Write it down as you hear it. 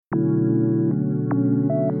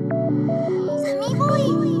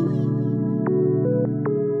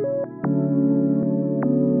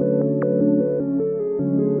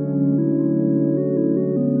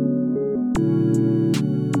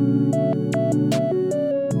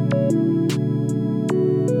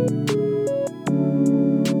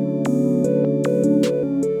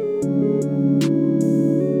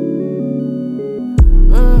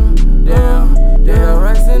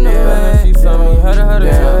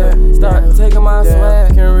Taking my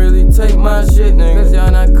swag, can't really take my shit, nigga. Cause y'all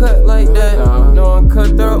not cut like that. No, I'm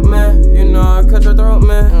cutthroat, man. You know I cut your throat,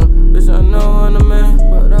 man. Bitch, I know I'm the man,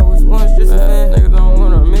 but I was once just a fan. Niggas don't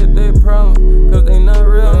wanna admit they problem, cause they not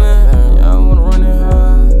real, man. Y'all wanna run it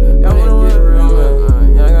hard, y'all wanna get real,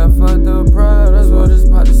 man. Y'all got fucked up pride, that's why this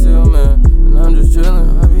pot is seal, man. And I'm just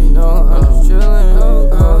chillin', I'm just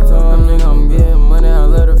chillin'. All time, nigga, I'm getting money, I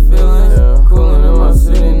let her feelings. Coolin' in my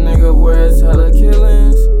city, nigga, where it's hella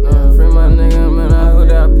killings. Free my nigga, man, I hope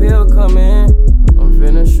that pill come in. I'm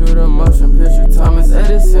finna shoot a motion picture, Thomas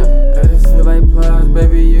Edison. Feel like plies,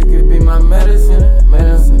 baby, you could be my medicine.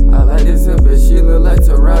 I like this little bitch, she look like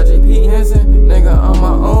Taraji P. Henson. Nigga, I'm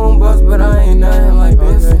my own boss, but I ain't nothing like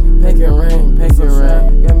Benson. Pink and rain,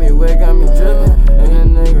 got me wet, got me drippin'.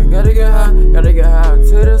 And that nigga gotta get high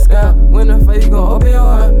to the sky. When the fight, you gon' open your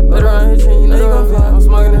eye. Later on, hit you, you know you gon' fly. I'm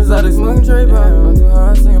smoking exotic, smoking trade pie. I'm too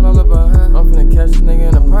hard, singing lullaby. I'm finna catch this nigga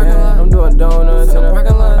in the parking lot. I'm doing donuts in the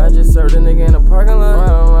parking lot. I just served a nigga in the parking lot.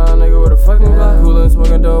 Round, nigga with a fucking block. Coolin',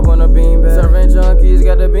 smoking dope on a beanbag. Serving junkies,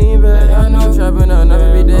 got the beanbag. I know trapping, I'll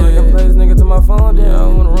never be dead. I can play this nigga to my phone, then I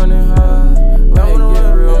wanna run it high.